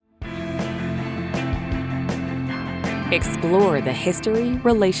Explore the history,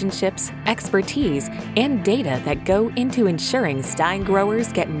 relationships, expertise, and data that go into ensuring Stine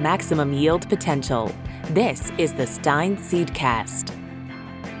growers get maximum yield potential. This is the Stine Seedcast.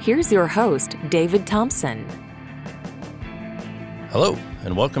 Here's your host, David Thompson. Hello,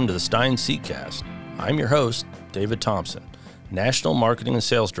 and welcome to the Stine Seedcast. I'm your host, David Thompson, National Marketing and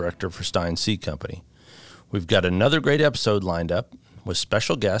Sales Director for Stine Seed Company. We've got another great episode lined up with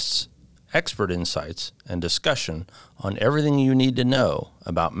special guests, expert insights, and discussion on everything you need to know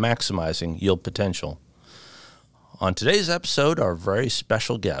about maximizing yield potential. On today's episode, our very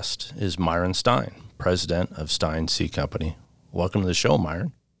special guest is Myron Stine, President of Stine Seed Company. Welcome to the show,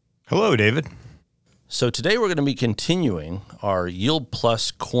 Myron. Hello, David. So today we're going to be continuing our Yield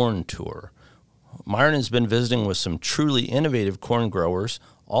Plus Corn Tour. Myron has been visiting with some truly innovative corn growers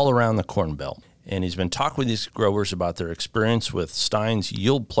all around the Corn Belt. And he's been talking with these growers about their experience with Stine's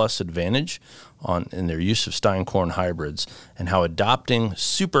Yield Plus advantage in their use of Stine corn hybrids and how adopting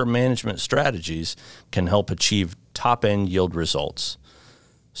super management strategies can help achieve top-end yield results.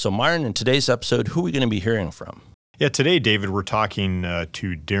 So Myron, in today's episode, who are we going to be hearing from? Yeah, today, David, we're talking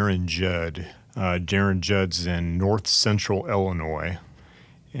to Daron Judd. Daron Judd's in north central Illinois,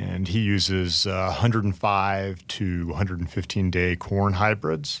 and he uses 105 to 115-day corn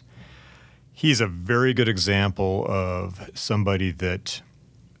hybrids. He's a very good example of somebody that,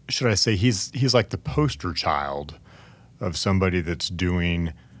 should I say, he's like the poster child of somebody that's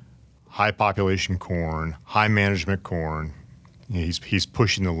doing high population corn, high management corn. He's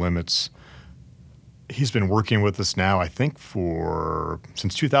pushing the limits. He's been working with us now, I think,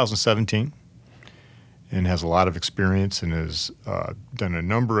 since 2017, and has a lot of experience and has done a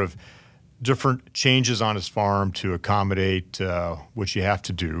number of different changes on his farm to accommodate what you have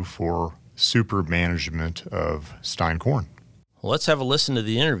to do for super management of Stine corn. Well, let's have a listen to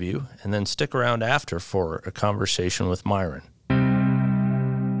the interview and then stick around after for a conversation with Myron.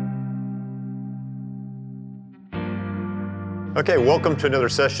 Okay, welcome to another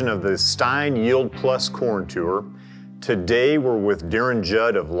session of the Stine Yield Plus Corn Tour. Today we're with Daron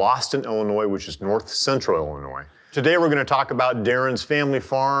Judd of Lostant, Illinois, which is north central Illinois. Today we're going to talk about Daron's family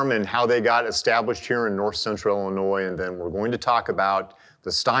farm and how they got established here in north central Illinois, and then we're going to talk about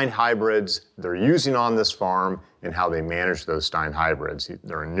the Stine hybrids they're using on this farm and how they manage those Stine hybrids.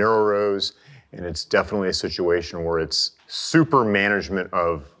 They're in narrow rows, and it's definitely a situation where it's super management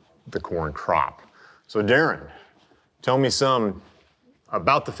of the corn crop. So Daron, tell me some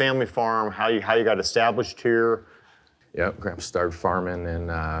about the family farm, how you got established here. Yep, Grandpa started farming in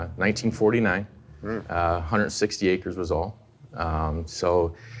 1949. 160 acres was all.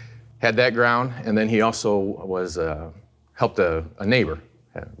 So had that ground, and then he also was helped a neighbor,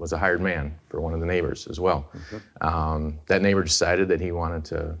 was a hired man for one of the neighbors as well. Mm-hmm. That neighbor decided that he wanted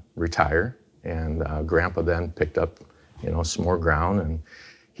to retire, and Grandpa then picked up, some more ground, and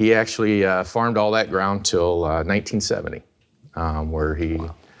he actually farmed all that ground till 1970, where he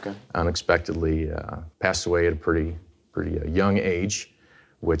unexpectedly passed away at a pretty young age,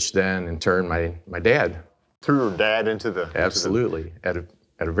 which then in turn my dad threw your dad into the absolutely at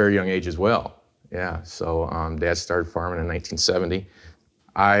a very young age as well. Yeah, so Dad started farming in 1970.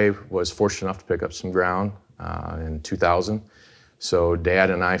 I was fortunate enough to pick up some ground in 2000. So Dad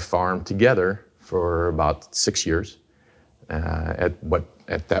and I farmed together for about 6 years.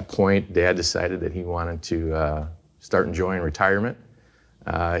 At that point, Dad decided that he wanted to start enjoying retirement.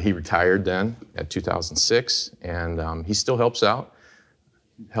 He retired then at 2006, and he still helps out.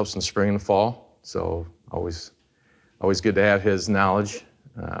 Helps in the spring and the fall. So always good to have his knowledge.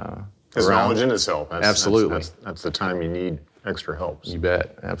 His knowledge and his help. Absolutely. That's the time you need extra help. You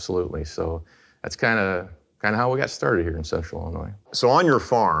bet, absolutely. So that's kind of how we got started here in Central Illinois. So on your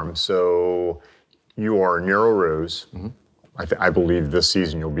farm, you are narrow rows. Mm-hmm. I believe this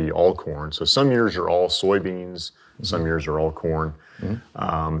season you'll be all corn. So some years you're all soybeans, mm-hmm. Some years are all corn.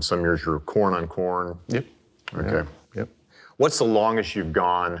 Mm-hmm. Some years you're corn on corn. Yep. Okay. Yep. What's the longest you've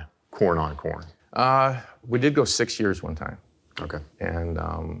gone corn on corn? We did go 6 years one time. Okay.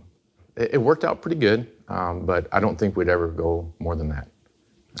 And it worked out pretty good, but I don't think we'd ever go more than that.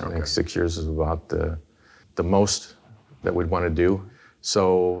 I think 6 years is about the most that we'd want to do.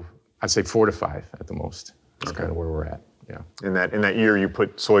 So I'd say 4 to 5 at the most. That's kind of where we're at. Yeah. In that year you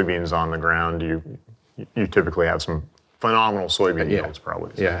put soybeans on the ground, you typically have some phenomenal soybean yields,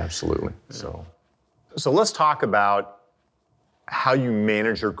 probably. Yeah, absolutely. Yeah. So let's talk about how you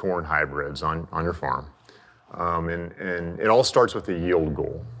manage your corn hybrids on your farm. And it all starts with the yield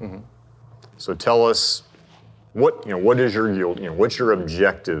goal. Mm-hmm. So tell us what is your yield? What's your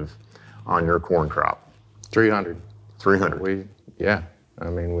objective on your corn crop? 300. 300. I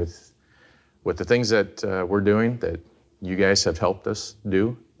mean, with the things that we're doing, that you guys have helped us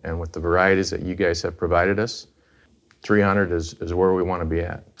do and with the varieties that you guys have provided us, 300 is where we want to be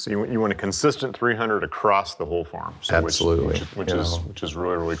at. So you want a consistent 300 across the whole farm. So Absolutely. Which is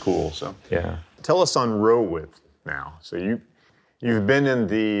really, really cool. So yeah. Tell us on row width now. So you've been in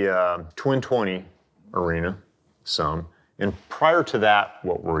the twin 20 arena some, and prior to that,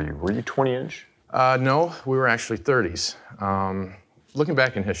 what were you? Were you 20 inch? No, we were actually 30s. Looking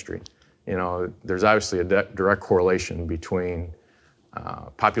back in history, there's obviously a direct correlation between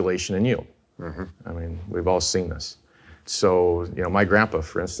population and yield. Mm-hmm. I mean, we've all seen this. So, my grandpa,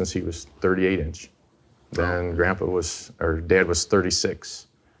 for instance, he was 38 inch. Then Dad was 36.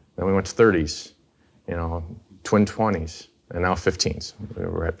 Then we went to 30s, twin 20s, and now 15s. We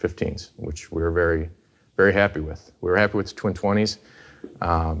were at 15s, which we were very, very happy with. We were happy with the twin 20s,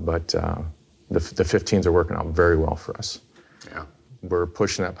 but the 15s are working out very well for us. Yeah. We're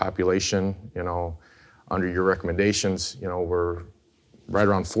pushing that population, under your recommendations, we're right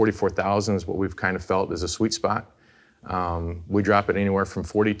around 44,000 is what we've kind of felt is a sweet spot. We drop it anywhere from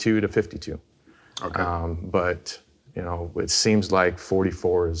 42 to 52. Okay. But, it seems like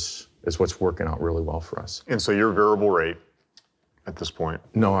 44 is what's working out really well for us. And so you're variable rate at this point?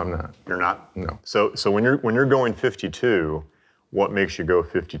 No, I'm not. You're not? No. So when you're going 52, what makes you go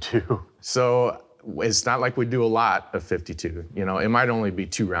 52? So it's not like we do a lot of 52. It might only be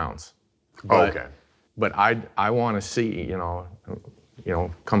 2 rounds. But, okay. But I want to see,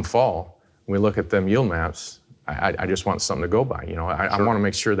 come fall, when we look at them yield maps, I just want something to go by. I want to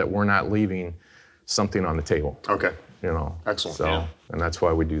make sure that we're not leaving something on the table. Okay. Excellent. So, yeah. And that's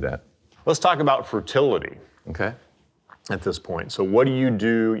why we do that. Let's talk about fertility. Okay. At this point. So what do you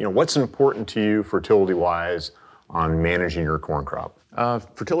do? What's important to you fertility-wise on managing your corn crop?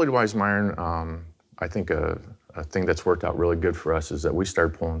 Fertility-wise, Myron, I think a thing that's worked out really good for us is that we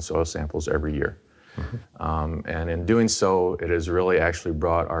start pulling soil samples every year. Mm-hmm. And in doing so, it has really actually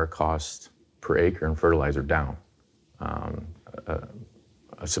brought our cost per acre in fertilizer down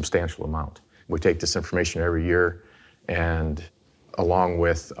a substantial amount. We take this information every year and along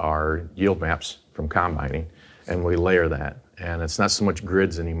with our yield maps from combining, and we layer that. And it's not so much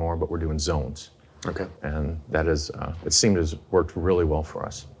grids anymore, but we're doing zones. Okay. And that is, it seemed to have worked really well for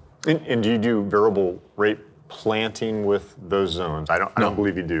us. And do you do variable rate planting with those zones? I don't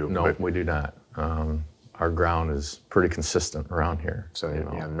believe you do. No, we do not. Our ground is pretty consistent around here. So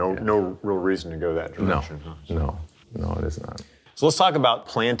no real reason to go that direction. No, it is not. So let's talk about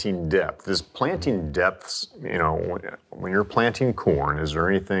planting depth. Is planting depths, when you're planting corn, is there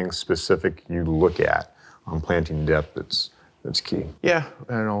anything specific you look at on planting depth that's key? Yeah,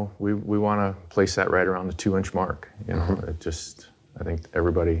 we want to place that right around the 2-inch mark. Mm-hmm. I think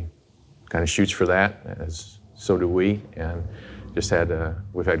everybody kind of shoots for that, as so do we, and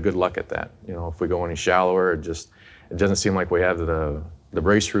we've had good luck at that. If we go any shallower, it doesn't seem like we have the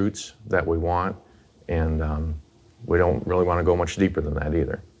brace roots that we want, and we don't really want to go much deeper than that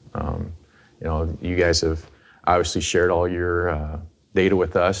either. You guys have obviously shared all your data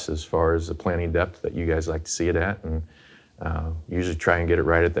with us as far as the planting depth that you guys like to see it at, and usually try and get it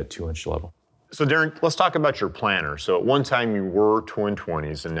right at that 2-inch level. So Daron, let's talk about your planter. So at one time you were twin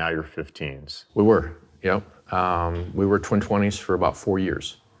 20s and now you're 15s. We were, yep. We were twin 20s for about 4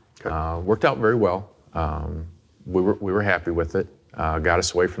 years. Okay. Worked out very well. We were happy with it. Got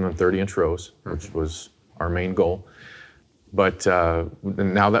us away from the 30-inch rows, which was our main goal. But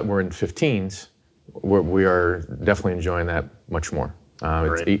now that we're in 15s, we are definitely enjoying that much more.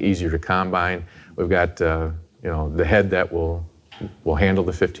 It's easier to combine. We've got the head that will handle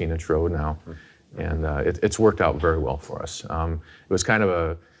the 15-inch row now, and it's worked out very well for us. It was kind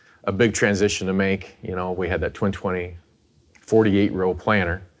of a big transition to make. We had that twin 20 48-row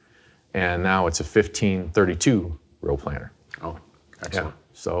planter, and now it's a 32-row planter. Oh, excellent. Yeah.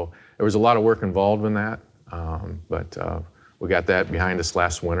 So there was a lot of work involved in that, but we got that behind us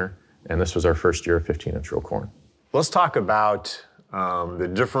last winter, and this was our first year of 15-inch row corn. Let's talk about the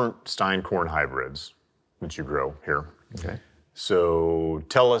different Stine corn hybrids that you grow here. Okay. So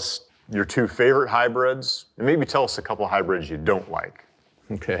tell us your 2 favorite hybrids, and maybe tell us a couple of hybrids you don't like.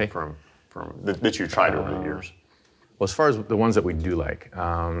 Okay. From that you tried over the years. Well, as far as the ones that we do like,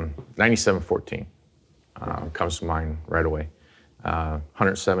 9714 comes to mind right away.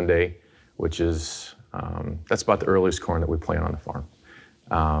 107-day, which is, that's about the earliest corn that we plant on the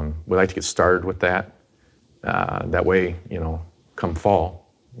farm. We like to get started with that. That way, come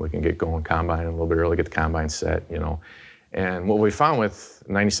fall, we can get going combine a little bit early, get the combine set, And what we found with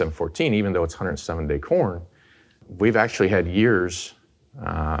 9714, even though it's 107-day corn, we've actually had years,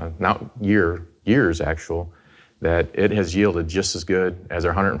 years actual, that it has yielded just as good as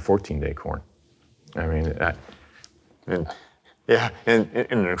our 114-day corn. I mean, And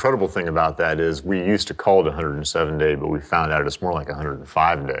an incredible thing about that is we used to call it 107 day, but we found out it's more like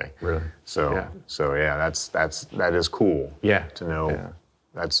 105 day. Really? So that is cool. Yeah. To know Yeah.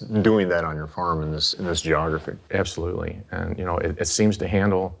 that's doing that on your farm in this geography. Absolutely. And it seems to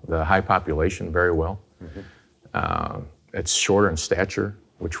handle the high population very well. It's shorter in stature,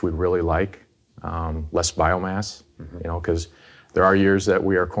 which we really like. Less biomass, because there are years that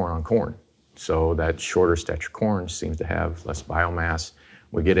we are corn on corn. So that shorter stature corn seems to have less biomass.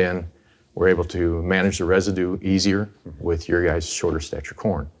 We get in, we're able to manage the residue easier with your guys' shorter stature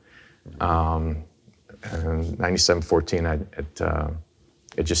corn. And 9714,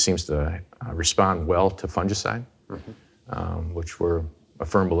 it just seems to respond well to fungicide, which we're a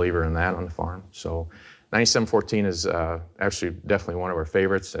firm believer in that on the farm. So 9714 is actually definitely one of our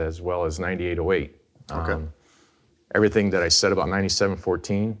favorites, as well as 9808. Okay. Everything that I said about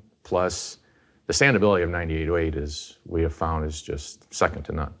 9714 plus the standability of 9808 we have found is just second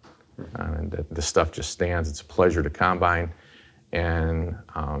to none. And the stuff just stands. It's a pleasure to combine, and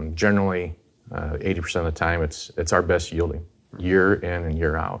generally 80% of the time it's our best yielding year in and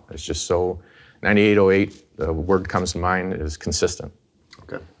year out. It's just so 9808. The word comes to mind is consistent.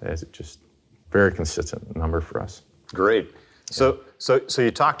 Okay. It's just very consistent number for us. Great. So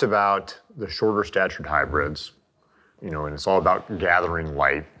you talked about the shorter statured hybrids, and it's all about gathering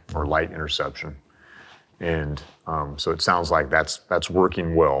light or light interception. And so it sounds like that's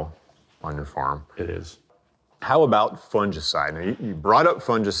working well on your farm. It is. How about fungicide? Now you brought up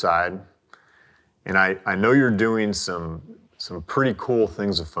fungicide, and I know you're doing some pretty cool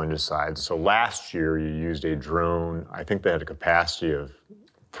things with fungicide. So last year you used a drone. I think they had a capacity of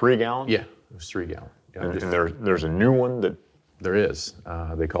 3 gallons? Yeah, it was 3 gallon. Yeah, and there's a new one that... There is.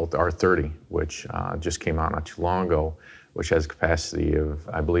 They call it the R30, which just came out not too long ago, which has a capacity of,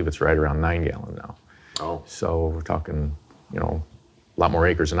 I believe it's right around 9 gallon now. Oh. So we're talking, a lot more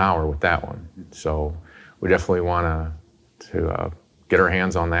acres an hour with that one. So we definitely want to get our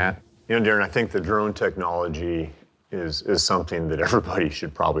hands on that. Daron, I think the drone technology is something that everybody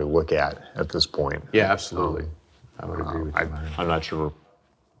should probably look at this point. Yeah, absolutely. I would agree with you. I'm not sure.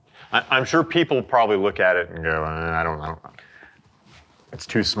 I'm sure people probably look at it and go, I don't know. It's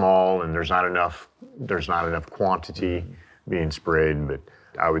too small, and there's not enough quantity being sprayed. But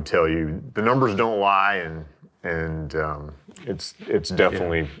I would tell you, the numbers don't lie, and it's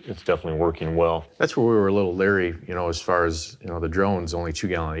definitely working well. That's where we were a little leery, as far as the drone's only 2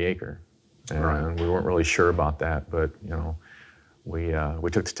 gallon an acre, and we weren't really sure about that. But we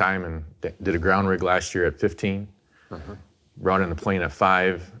took the time and did a ground rig last year at 15, brought in the plane at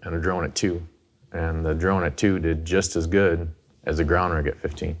 5 and a drone at 2, and the drone at 2 did just as good as the ground rig at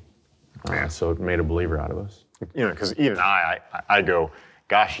 15. So it made a believer out of us. Because even I go,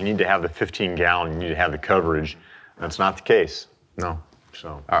 gosh, you need to have the 15 gallon, you need to have the coverage. That's not the case. No.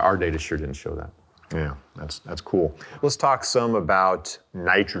 So our data sure didn't show that. Yeah, that's cool. Let's talk some about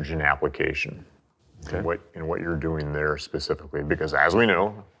nitrogen application. Okay. And what you're doing there specifically, because as we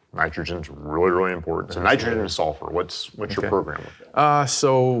know, nitrogen's really, really important. So nitrogen and sulfur, what's your program with that?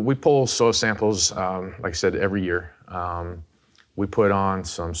 So we pull soil samples, like I said, every year. We put on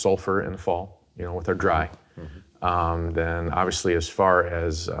some sulfur in the fall, with our dry. Then obviously as far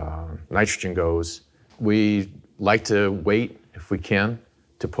as nitrogen goes, we like to wait, if we can,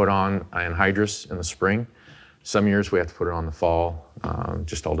 to put on anhydrous in the spring. Some years we have to put it on the fall,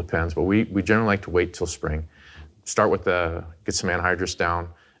 just all depends. But we generally like to wait till spring. Start with get some anhydrous down,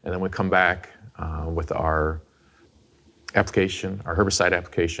 and then we come back with our application, our herbicide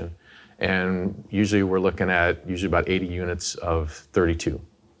application. And usually we're looking at about 80 units of 32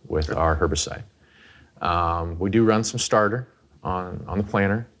 with our herbicide. We do run some starter on the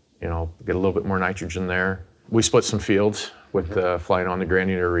planter, get a little bit more nitrogen there. We split some fields with flying on the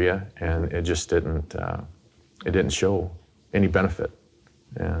granular urea, and it just didn't show any benefit.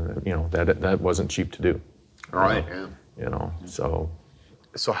 And that wasn't cheap to do. All right. Yeah.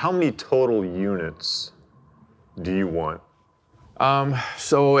 So how many total units do you want?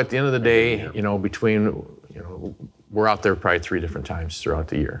 So at the end of the day, we're out there probably 3 different times throughout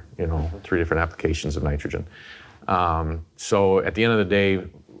the year, 3 different applications of nitrogen. So at the end of the day,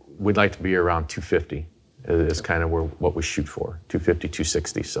 we'd like to be around 250 is kind of what we shoot for, 250,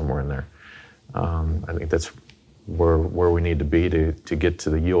 260, somewhere in there. I think that's where we need to be to get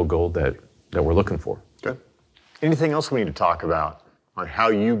to the yield goal that we're looking for. Good. Anything else we need to talk about on how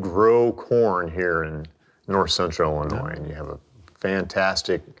you grow corn here in North Central Illinois? And you have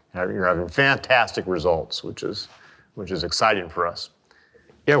you're having fantastic results, which is exciting for us.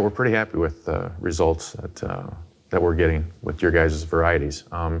 Yeah, we're pretty happy with the results that we're getting with your guys' varieties.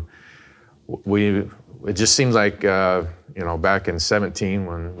 it just seems like, back in 17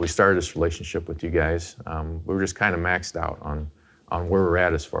 when we started this relationship with you guys, we were just kind of maxed out on where we're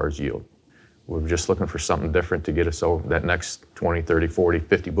at as far as yield. We were just looking for something different to get us over that next 20, 30, 40,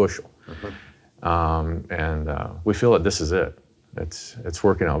 50 bushel. We feel that this is it. It's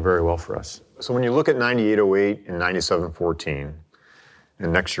working out very well for us. So when you look at 9808 and 9714,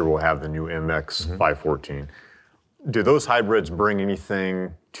 and next year we'll have the new MX 514, do those hybrids bring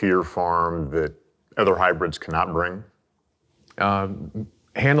anything to your farm that other hybrids cannot bring?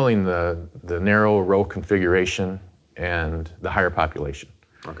 Handling the narrow row configuration and the higher population.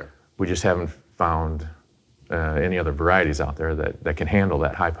 Okay. We just haven't found any other varieties out there that can handle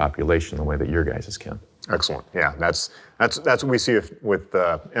that high population the way that your guys' can. Excellent. Yeah, that's what we see with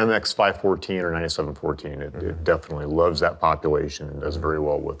MX 514 or 9714. It definitely loves that population and does very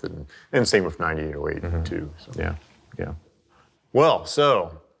well with it. And same with 9808 too. So. Yeah. Well,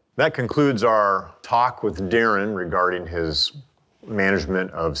 so that concludes our talk with Daron regarding his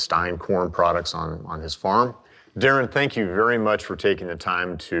management of Stine corn products on his farm. Daron, thank you very much for taking the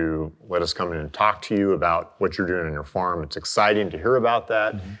time to let us come in and talk to you about what you're doing on your farm. It's exciting to hear about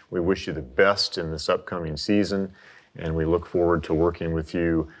that. We wish you the best in this upcoming season, and we look forward to working with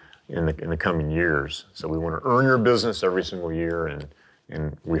you in the coming years. So we want to earn your business every single year,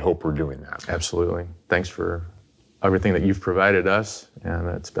 and we hope we're doing that. Absolutely. Thanks for everything that you've provided us, and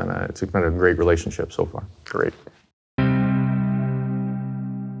it's been a great relationship so far. Great.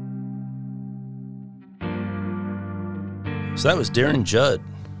 So that was Daron Judd,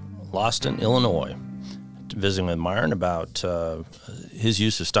 Lostant, Illinois, visiting with Myron about his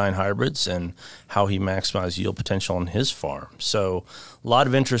use of Stine hybrids and how he maximized yield potential on his farm. So a lot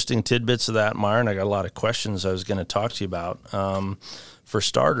of interesting tidbits of that, Myron. I got a lot of questions I was going to talk to you about. For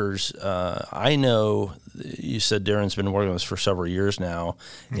starters, I know you said Daron's been working with us for several years now.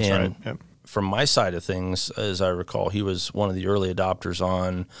 That's right. Yep. From my side of things, as I recall, he was one of the early adopters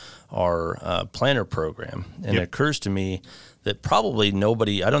on our planter program. And It occurs to me that probably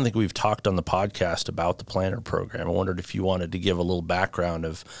nobody, I don't think we've talked on the podcast about the planter program. I wondered if you wanted to give a little background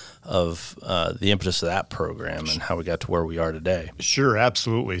of the impetus of that program and how we got to where we are today. Sure,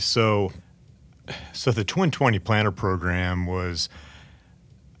 absolutely. So the Twin 20 planter program was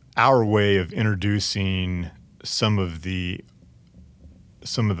our way of introducing some of the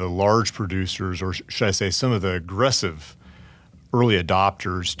large producers, or should I say some of the aggressive early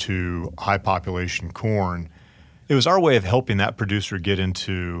adopters to high population corn. It was our way of helping that producer get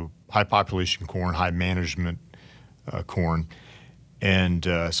into high population corn, high management corn. And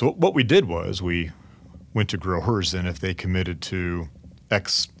so what we did was we went to growers, and if they committed to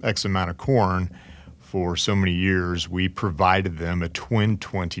X amount of corn for so many years, we provided them a Twin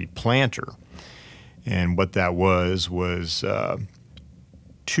 20 planter. And what that was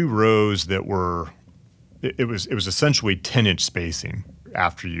two rows that were, it was essentially 10-inch spacing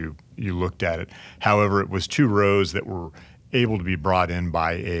after you looked at it. However, it was two rows that were able to be brought in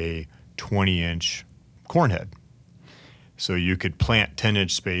by a 20-inch corn head. So you could plant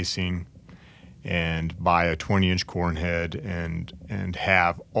 10-inch spacing and buy a 20-inch corn head and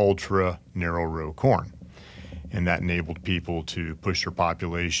have ultra narrow row corn. And that enabled people to push their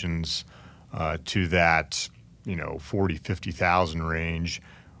populations to that 40, 50,000 range,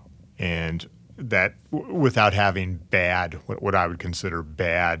 and that without having bad, what I would consider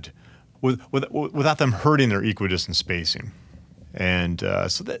bad, without them hurting their equidistant spacing. And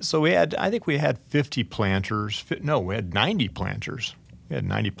so we had, I think we had 50 planters. No, we had 90 planters. We had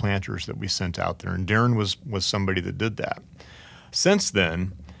 90 planters that we sent out there, and Daron was somebody that did that. Since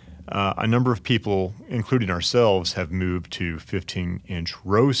then, a number of people, including ourselves, have moved to 15-inch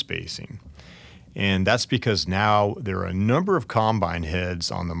row spacing. And that's because now there are a number of combine heads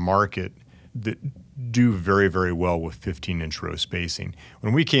on the market that do very, very well with 15-inch row spacing.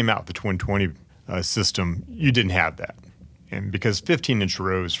 When we came out with the Twin 20 system, you didn't have that. And because 15-inch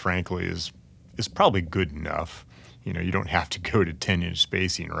rows, frankly, is probably good enough. You don't have to go to 10-inch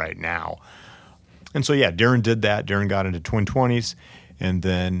spacing right now. And so, yeah, Daron did that. Daron got into Twin 20s, and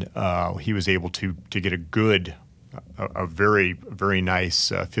then he was able to get a very, very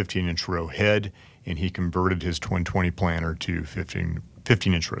nice 15-inch row head, and he converted his Twin 20 planter to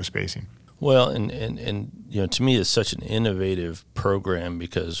 15-inch row spacing. Well, and to me, it's such an innovative program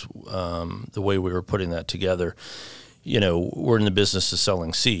because the way we were putting that together, we're in the business of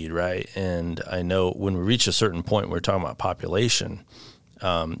selling seed, right? And I know when we reach a certain point, we're talking about population.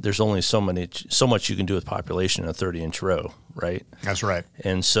 There's only so much you can do with population in a 30-inch row, right? That's right.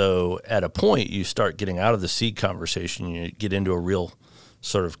 And so at a point, you start getting out of the seed conversation. You get into a real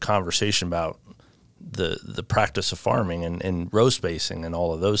sort of conversation about the practice of farming and row spacing and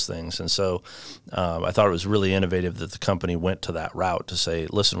all of those things. And so I thought it was really innovative that the company went to that route to say,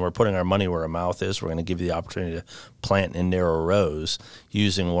 listen, we're putting our money where our mouth is. We're going to give you the opportunity to plant in narrow rows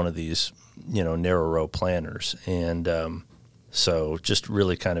using one of these, narrow row planters. And so just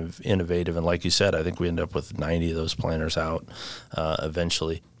really kind of innovative. And like you said, I think we end up with 90 of those planters out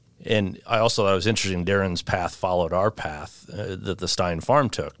eventually. And I also thought it was interesting, Daron's path followed our path that the Stine farm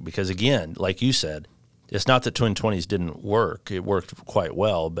took. Because again, like you said, it's not that Twin 20s didn't work. It worked quite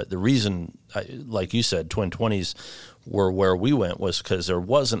well. But the reason, like you said, Twin 20s were where we went was because there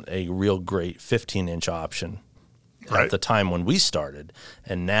wasn't a real great 15-inch option at the time when we started.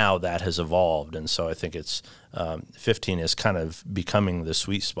 And now that has evolved. And so I think it's 15 is kind of becoming the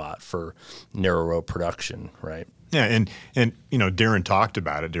sweet spot for narrow row production, right? Yeah, and Daron talked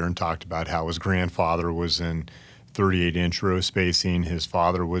about it. Daron talked about how his grandfather was in 38-inch row spacing. His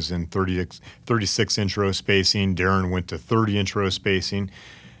father was in 36-inch row spacing. Daron went to 30-inch row spacing.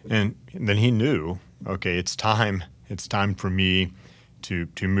 And then he knew, okay, it's time for me to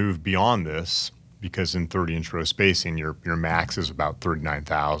move beyond this, because in 30-inch row spacing, your max is about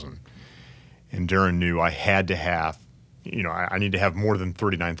 39,000. And Daron knew I had to have, I need to have more than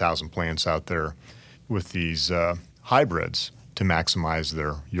 39,000 plants out there with these hybrids to maximize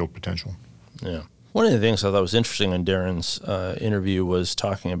their yield potential. Yeah. One of the things I thought was interesting in Daron's interview was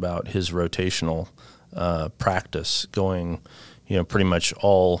talking about his rotational practice, going, pretty much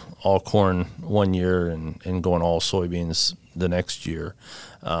all corn one year and going all soybeans the next year.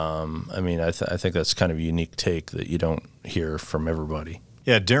 I think that's kind of a unique take that you don't hear from everybody.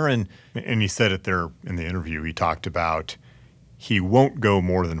 Yeah, Daron, and he said it there in the interview, he talked about he won't go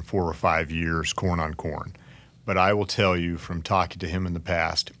more than 4 or 5 years corn on corn. But I will tell you from talking to him in the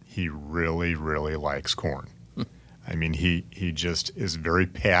past, he really, really likes corn. I mean, he just is very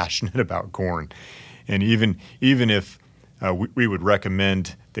passionate about corn. And even if we would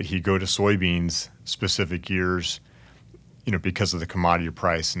recommend that he go to soybeans specific years, because of the commodity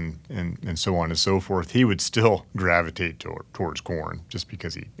price and so on and so forth, he would still gravitate towards corn just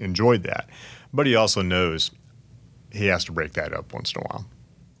because he enjoyed that. But he also knows he has to break that up once in a while.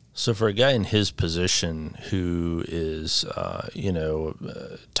 So for a guy in his position who is,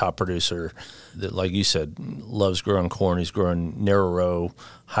 top producer that, like you said, loves growing corn, he's growing narrow row,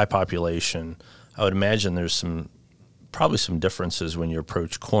 high population, I would imagine there's probably some differences when you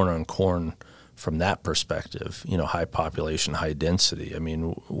approach corn on corn from that perspective, high population, high density. I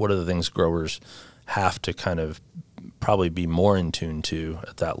mean, what are the things growers have to kind of probably be more in tune to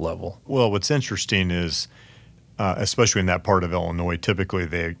at that level? Well, what's interesting is, especially in that part of Illinois, typically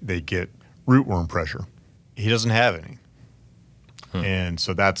they get rootworm pressure. He doesn't have any. And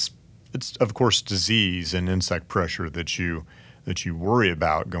so it's of course disease and insect pressure that you worry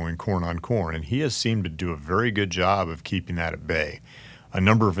about going corn on corn. And he has seemed to do a very good job of keeping that at bay. A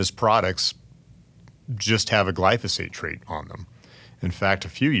number of his products just have a glyphosate trait on them. In fact, a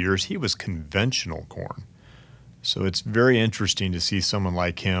few years he was conventional corn. So it's very interesting to see someone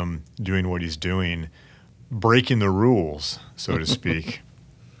like him doing what he's doing, breaking the rules, so to speak.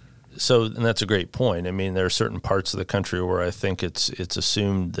 So, and that's a great point. I mean, there are certain parts of the country where I think it's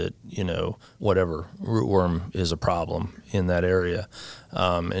assumed that, whatever, rootworm is a problem in that area.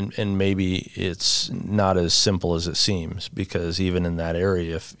 And maybe it's not as simple as it seems, because even in that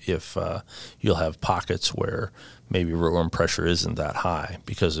area, if you'll have pockets where maybe rootworm pressure isn't that high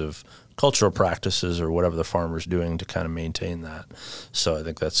because of cultural practices or whatever the farmer's doing to kind of maintain that. So I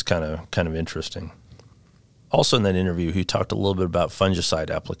think that's kind of interesting. Also in that interview, he talked a little bit about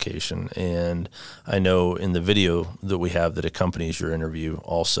fungicide application, and I know in the video that we have that accompanies your interview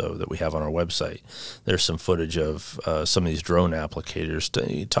also that we have on our website, there's some footage of some of these drone applicators.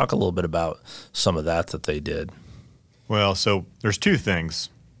 Talk a little bit about some of that they did. Well, so there's two things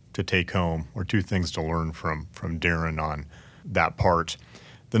to take home, or two things to learn from Daron on that part.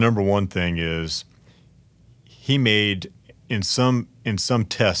 The number one thing is he made, in some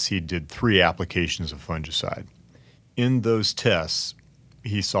tests, he did 3 applications of fungicide. In those tests,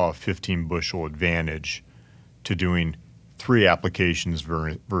 he saw a 15 bushel advantage to doing 3 applications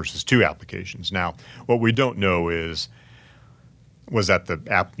versus 2 applications. Now, what we don't know is, was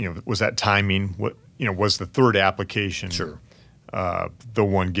that timing? Was the third application the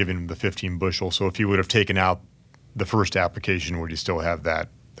one giving him the 15 bushel? So if he would have taken out the first application, would he still have that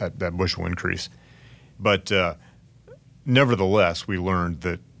bushel increase? But nevertheless, we learned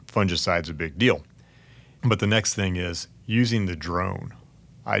that fungicide's a big deal. But the next thing is using the drone.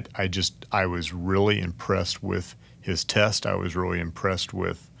 I was really impressed with his test. I was really impressed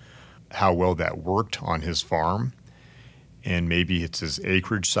with how well that worked on his farm. And maybe it's his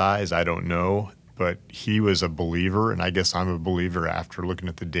acreage size, I don't know. but he was a believer, and I guess I'm a believer after looking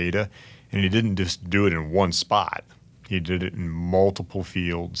at the data. And he didn't just do it in one spot. He did it in multiple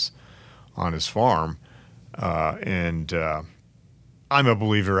fields on his farm. And I'm a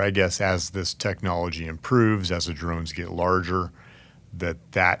believer, I guess, as this technology improves, as the drones get larger,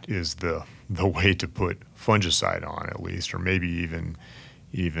 that is the way to put fungicide on, at least, or maybe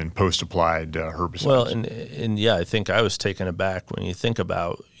even post-applied herbicides. Well, and yeah, I think I was taken aback when you think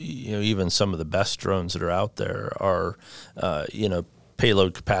about, even some of the best drones that are out there are,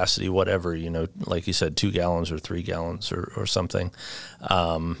 payload capacity, whatever, like you said, 2 gallons or 3 gallons or something.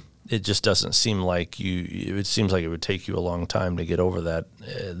 It just doesn't seem like it seems like it would take you a long time to get over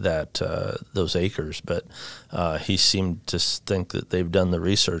those acres. But he seemed to think that they've done the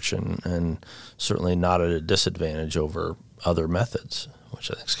research and certainly not at a disadvantage over other methods,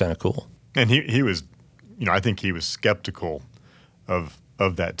 which I think is kind of cool. And he was, I think he was skeptical of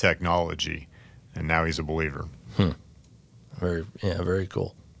that technology, and now he's a believer. Very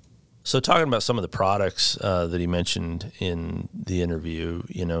cool. So talking about some of the products that he mentioned in the interview,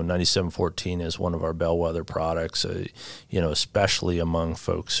 9714 is one of our bellwether products, especially among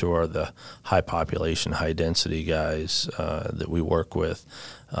folks who are the high population, high density guys that we work with.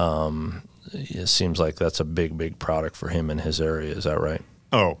 It seems like that's a big product for him in his area. Is that right?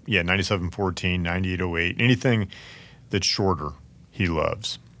 Oh, yeah, 9714, 9808, anything that's shorter he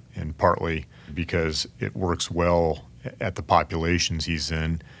loves, and partly because it works well at the populations he's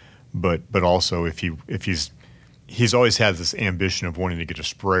in. But also if he's always had this ambition of wanting to get a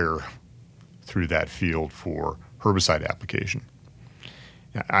sprayer through that field for herbicide application.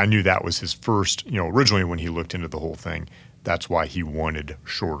 I knew that was his first, originally when he looked into the whole thing, that's why he wanted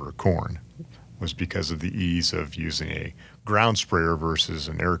shorter corn, was because of the ease of using a ground sprayer versus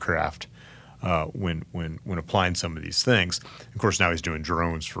an aircraft when applying some of these things. Of course, now he's doing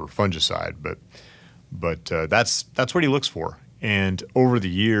drones for fungicide, but that's what he looks for. And over the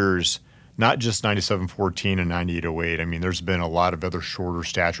years, not just 9714 and 9808, I mean, there's been a lot of other shorter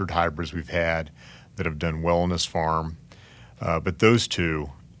statured hybrids we've had that have done well on this farm. But those two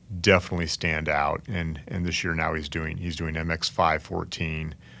definitely stand out. And this year now he's doing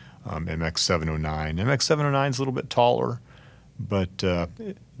MX514, MX709. MX709 is a little bit taller, but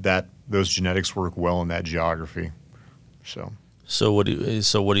those genetics work well in that geography. So what do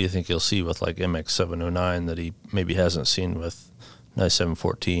you think you'll see with like MX709 that he maybe hasn't seen with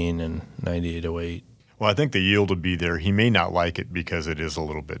 9714 and 9808? Well, I think the yield will be there. He may not like it because it is a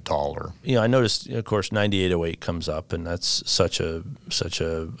little bit taller. I noticed, of course, 9808 comes up, and that's such a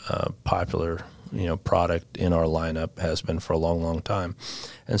popular product in our lineup, has been for a long time.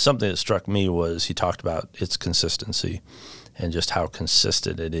 And something that struck me was he talked about its consistency and just how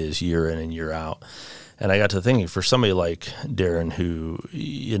consistent it is year in and year out. And I got to thinking, for somebody like Daron, who,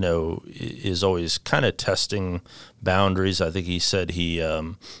 is always kind of testing boundaries, I think he said he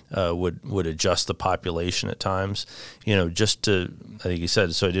would adjust the population at times, just to, I think he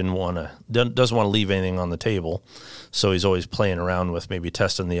said, so he doesn't want to leave anything on the table. So he's always playing around with maybe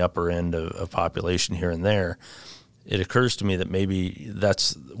testing the upper end of population here and there. It occurs to me that maybe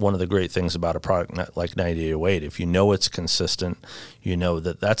that's one of the great things about a product like 9808. If you know it's consistent,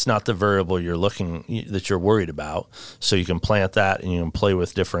 that that's not the variable that you're worried about. So you can plant that and you can play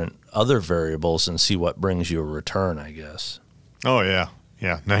with different other variables and see what brings you a return, I guess. Oh, yeah.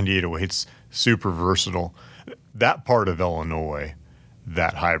 Yeah, 9808's super versatile. That part of Illinois,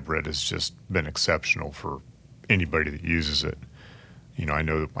 that hybrid has just been exceptional for anybody that uses it. I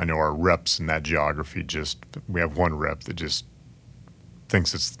know our reps in that geography, we have one rep that just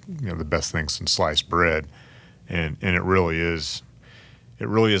thinks it's the best thing since sliced bread, and it really is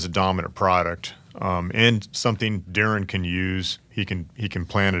a dominant product, and something Daron can use. He can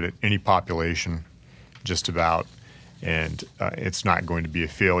plant it at any population, just about, and it's not going to be a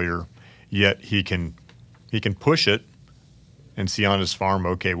failure. Yet he can push it and see on his farm,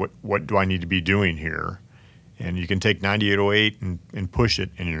 okay, what do I need to be doing here? And you can take 9808 and push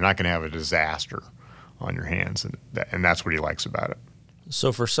it, and you're not going to have a disaster on your hands, and that's what he likes about it.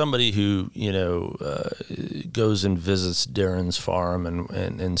 So for somebody who goes and visits Daron's farm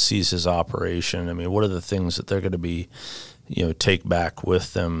and sees his operation, I mean, what are the things that they're going to be take back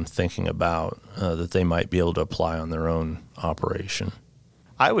with them, thinking about that they might be able to apply on their own operation?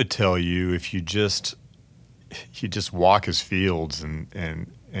 I would tell you, if you just walk his fields and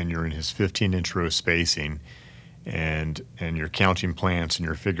you're in his 15-inch row spacing, and you're counting plants and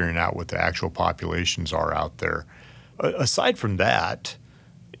you're figuring out what the actual populations are out there. Aside from that,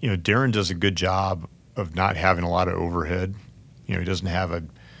 Daron does a good job of not having a lot of overhead. He doesn't have a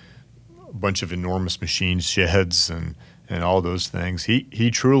bunch of enormous machine sheds and and all those things. He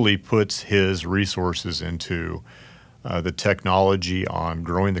truly puts his resources into the technology on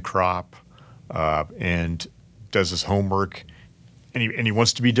growing the crop, and does his homework, and he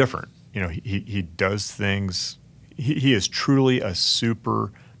wants to be different. He does things. He is truly a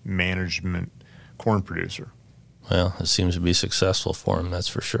super management corn producer. Well, it seems to be successful for him, that's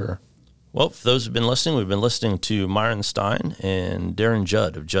for sure. Well, for those who've been listening, we've been listening to Myron Stine and Daron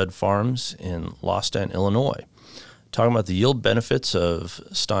Judd of Judd Farms in Lostant, Illinois, talking about the yield benefits of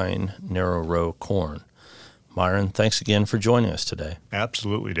Stine narrow row corn. Myron, thanks again for joining us today.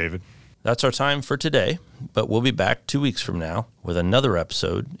 Absolutely, David. That's our time for today, but we'll be back 2 weeks from now with another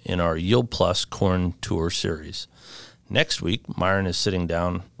episode in our Yield Plus Corn Tour series. Next week, Myron is sitting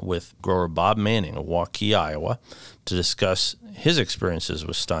down with grower Bob Manning of Waukee, Iowa, to discuss his experiences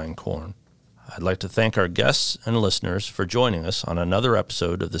with Stine corn. I'd like to thank our guests and listeners for joining us on another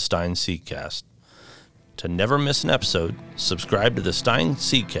episode of the Stine Seedcast. To never miss an episode, subscribe to the Stine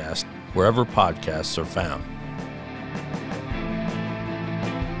Seedcast wherever podcasts are found.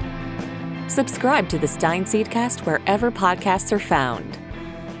 Subscribe to the Stine Seedcast wherever podcasts are found.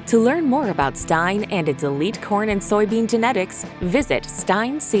 To learn more about Stine and its elite corn and soybean genetics, visit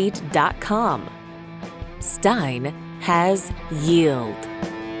stineseed.com. Stine has yield.